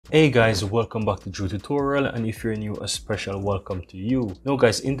Hey guys, welcome back to Drew Tutorial, and if you're new, a special welcome to you. Now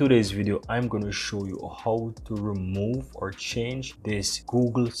guys, in today's video I'm going to show you how to remove or change this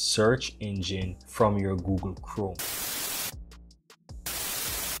Google search engine from your Google Chrome.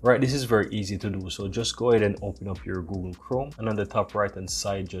 Right, this is very easy to do, so just go ahead and open up your Google Chrome, and on the top right hand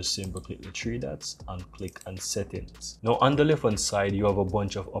side just simply click the three dots and click on settings. Now on the left hand side you have a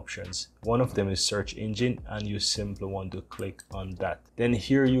bunch of options. One of them is search engine, and you simply want to click on that. Then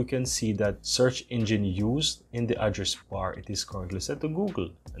here you can see that search engine used in the address bar, it is currently set to Google,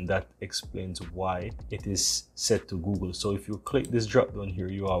 and that explains why it is set to Google. So if you click this drop down here,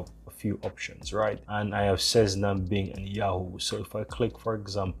 you have a few options, right? And I have Cessna, Bing and Yahoo. So if I click for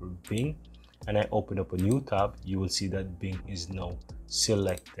example Bing and I open up a new tab, you will see that Bing is now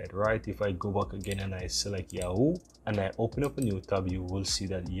selected, right? If I go back again and I select Yahoo and I open up a new tab, you will see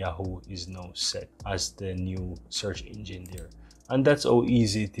that Yahoo is now set as the new search engine there. And that's how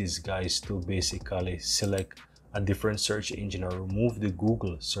easy it is, guys, to basically select a different search engine or remove the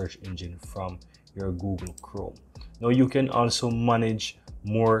Google search engine from your Google Chrome. Now you can also manage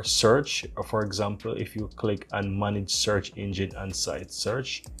more search. For example, if you click on manage search engine and site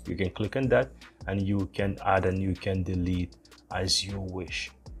search, you can click on that and you can add and you can delete as you wish.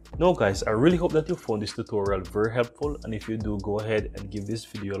 Now guys, I really hope that you found this tutorial very helpful, and if you do, go ahead and give this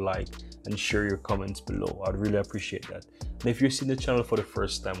video a like and share your comments below. I'd really appreciate that. And if you're seeing the channel for the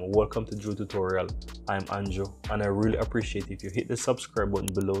first time, welcome to Drew Tutorial. I'm Anjo, and I really appreciate if you hit the subscribe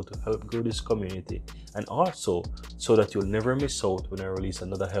button below to help grow this community, and also so that you'll never miss out when I release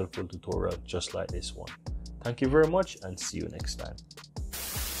another helpful tutorial just like this one. Thank you very much, and see you next time.